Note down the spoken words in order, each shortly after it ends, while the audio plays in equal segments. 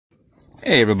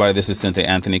Hey everybody, this is Sensei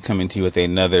Anthony coming to you with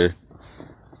another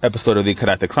episode of the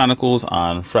Karate Chronicles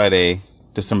on Friday,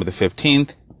 December the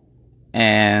 15th.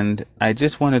 And I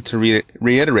just wanted to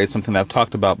reiterate something that I've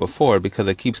talked about before because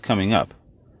it keeps coming up.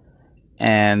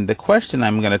 And the question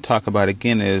I'm going to talk about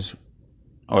again is,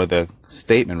 or the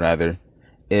statement rather,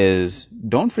 is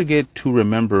don't forget to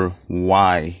remember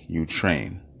why you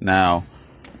train. Now,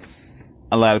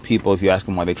 a lot of people, if you ask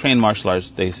them why they train martial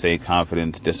arts, they say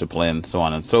confidence, discipline, so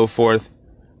on and so forth.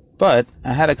 But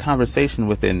I had a conversation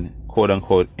with an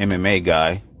quote-unquote MMA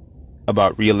guy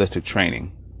about realistic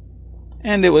training.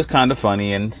 And it was kind of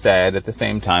funny and sad at the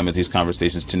same time, as these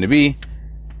conversations tend to be.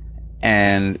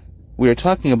 And we were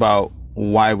talking about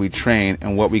why we train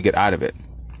and what we get out of it.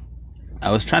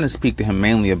 I was trying to speak to him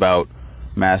mainly about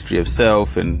mastery of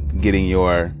self and getting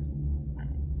your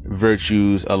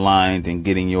virtues aligned and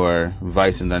getting your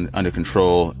vices under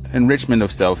control, enrichment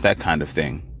of self, that kind of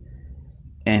thing.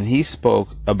 And he spoke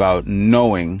about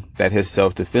knowing that his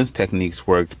self-defense techniques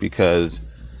worked because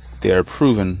they are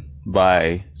proven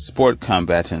by sport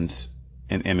combatants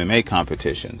in MMA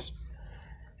competitions.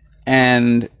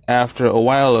 And after a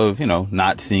while of,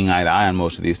 not seeing eye to eye on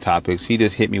most of these topics, he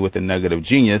just hit me with a nugget of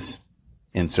genius,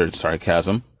 insert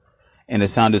sarcasm, and it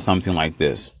sounded something like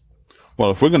this.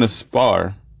 Well, if we were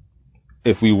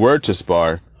to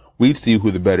spar, we'd see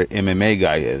who the better MMA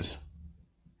guy is.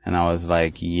 And I was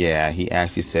like, yeah, he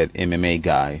actually said MMA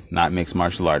guy, not mixed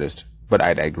martial artist, but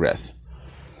I digress.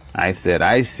 I said,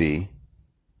 I see.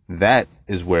 That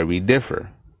is where we differ.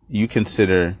 You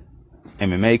consider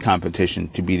MMA competition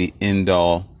to be the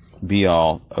end-all,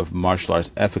 be-all of martial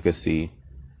arts efficacy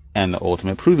and the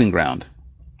ultimate proving ground.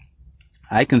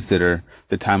 I consider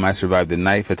the time I survived the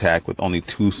knife attack with only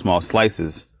 2 small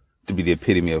slices to be the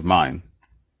epitome of mine.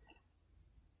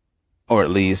 Or at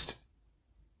least,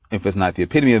 if it's not the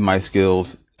epitome of my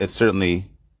skills, it's certainly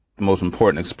the most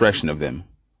important expression of them.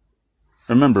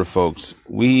 Remember, folks,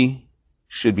 we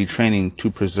should be training to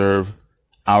preserve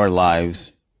our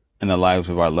lives and the lives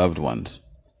of our loved ones,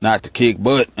 not to kick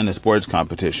butt in a sports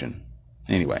competition.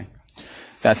 Anyway,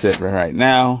 that's it for right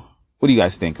now. What do you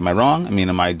guys think? Am I wrong?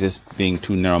 Am I just being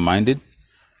too narrow-minded?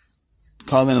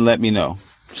 Call in and let me know.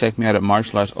 Check me out at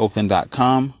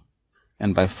martialartsoakland.com.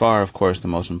 And by far, of course, the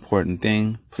most important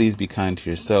thing, please be kind to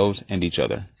yourselves and each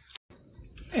other.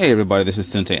 Hey everybody, this is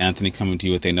Sensei Anthony coming to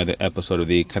you with another episode of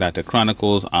the Karate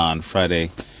Chronicles on Friday,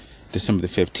 December the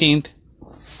 15th.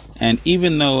 And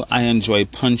even though I enjoy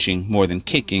punching more than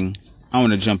kicking, I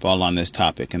want to jump all on this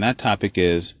topic. And that topic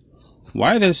is,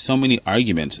 why are there so many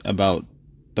arguments about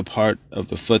the part of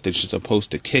the foot that you're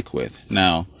supposed to kick with?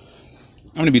 Now,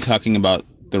 I'm going to be talking about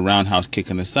the roundhouse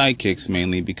kick and the side kicks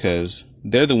mainly because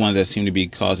they're the ones that seem to be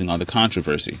causing all the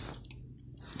controversy.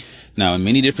 Now, in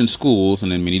many different schools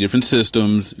and in many different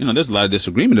systems, there's a lot of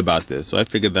disagreement about this. So I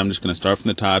figured that I'm just going to start from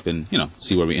the top and,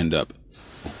 see where we end up.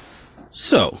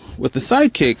 So, with the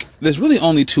side kick, there's really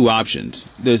only 2 options.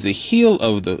 There's the heel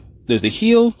or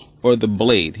the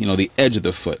blade, the edge of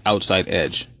the foot, outside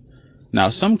edge. Now,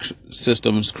 some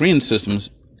systems, Korean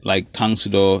systems like Tang Soo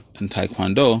Do and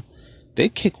Taekwondo, they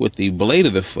kick with the blade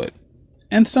of the foot.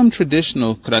 And some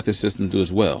traditional karate systems do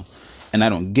as well. And I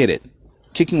don't get it.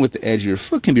 Kicking with the edge of your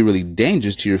foot can be really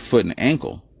dangerous to your foot and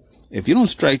ankle. If you don't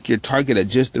strike your target at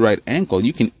just the right ankle,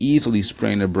 you can easily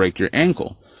sprain or break your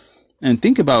ankle. And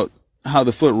think about how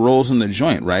the foot rolls in the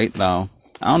joint, right? Now,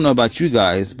 I don't know about you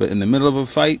guys, but in the middle of a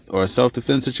fight or a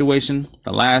self-defense situation,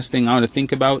 the last thing I want to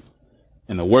think about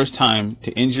and the worst time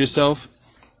to injure yourself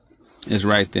is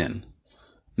right then.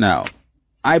 Now,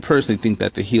 I personally think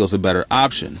that the heel is a better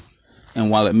option. And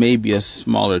while it may be a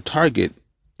smaller target,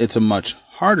 it's a much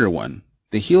harder one.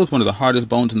 The heel is one of the hardest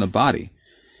bones in the body.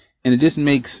 And it just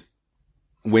makes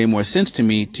way more sense to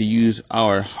me to use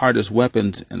our hardest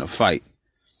weapons in a fight.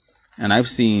 And I've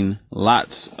seen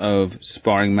lots of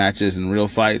sparring matches and real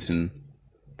fights, and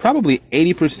probably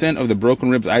 80% of the broken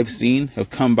ribs I've seen have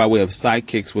come by way of side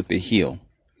kicks with the heel.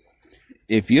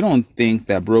 If you don't think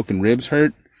that broken ribs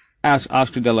hurt, ask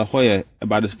Oscar De La Hoya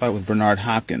about his fight with Bernard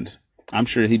Hopkins. I'm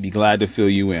sure he'd be glad to fill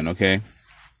you in, okay?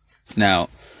 Now,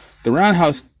 the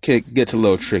roundhouse kick gets a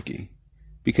little tricky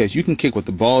because you can kick with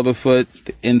the ball of the foot,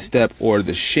 the instep, or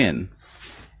the shin.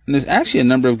 And there's actually a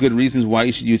number of good reasons why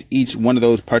you should use each one of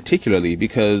those particularly,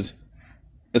 because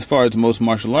as far as most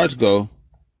martial arts go,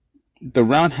 the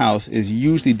roundhouse is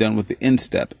usually done with the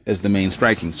instep as the main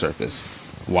striking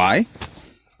surface. Why?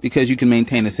 Because you can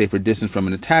maintain a safer distance from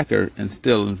an attacker and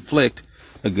still inflict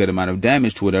a good amount of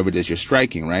damage to whatever it is you're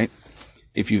striking, right?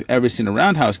 If you've ever seen a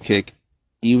roundhouse kick,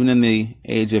 even in the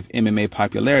age of MMA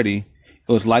popularity, it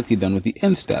was likely done with the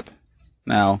instep.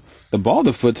 Now, the ball of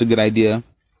the foot's a good idea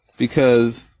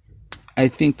because I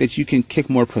think that you can kick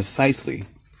more precisely.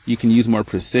 You can use more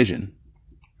precision.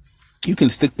 You can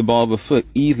stick the ball of a foot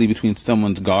easily between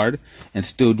someone's guard and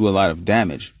still do a lot of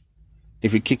damage.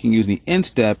 If you're kicking using the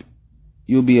instep,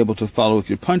 you'll be able to follow with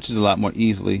your punches a lot more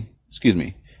easily.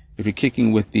 If you're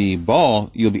kicking with the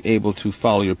ball, you'll be able to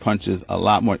follow your punches a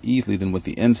lot more easily than with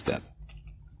the instep.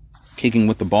 Kicking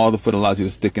with the ball of the foot allows you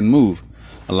to stick and move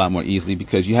a lot more easily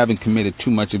because you haven't committed too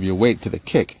much of your weight to the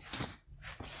kick.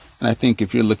 And I think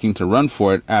if you're looking to run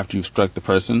for it after you've struck the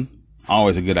person,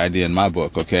 always a good idea in my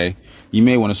book, okay? You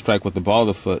may want to strike with the ball of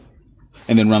the foot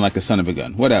and then run like a son of a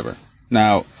gun, whatever.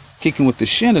 Now, kicking with the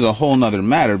shin is a whole nother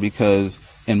matter because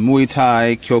in Muay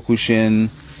Thai, Kyokushin,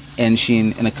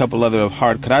 Enshin, and a couple other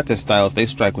hard karate styles, they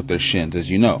strike with their shins, as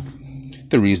you know.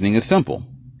 The reasoning is simple.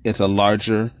 It's a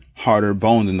larger, harder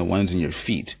bone than the ones in your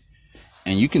feet.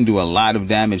 And you can do a lot of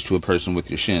damage to a person with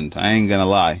your shins. I ain't gonna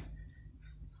lie.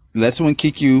 Let someone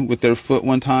kick you with their foot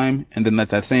one time, and then let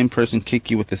that same person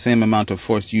kick you with the same amount of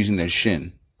force using their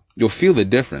shin. You'll feel the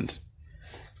difference,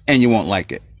 and you won't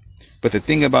like it. But the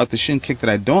thing about the shin kick that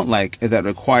I don't like is that it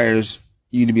requires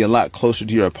you to be a lot closer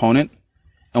to your opponent.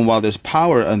 And while there's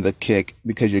power on the kick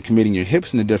because you're committing your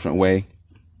hips in a different way,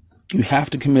 you have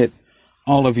to commit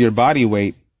all of your body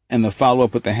weight, and the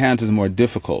follow-up with the hands is more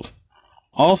difficult.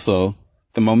 Also,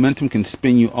 the momentum can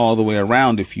spin you all the way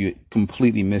around if you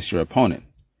completely miss your opponent.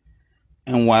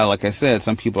 And while, like I said,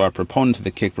 some people are proponents of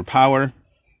the kick for power,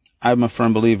 I'm a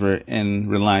firm believer in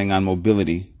relying on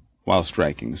mobility while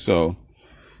striking. So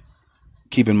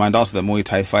keep in mind also that Muay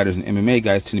Thai fighters and MMA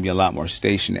guys tend to be a lot more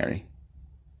stationary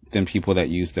than people that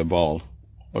use the ball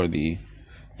or the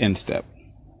instep.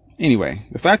 Anyway,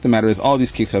 the fact of the matter is all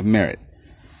these kicks have merit.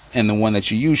 And the one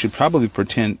that you use should probably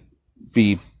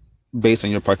be based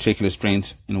on your particular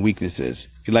strengths and weaknesses.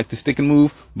 If you like to stick and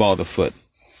move, ball the foot.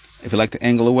 If you like to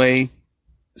angle away,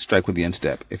 strike with the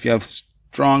instep. If you have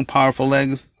strong, powerful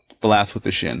legs, blast with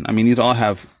the shin. I mean, these all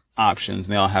have options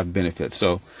and they all have benefits.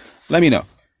 So let me know.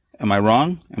 Am I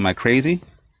wrong? Am I crazy?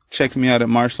 Check me out at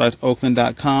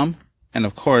martialartsoakland.com. And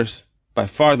of course, by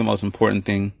far the most important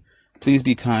thing, please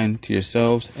be kind to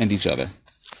yourselves and each other.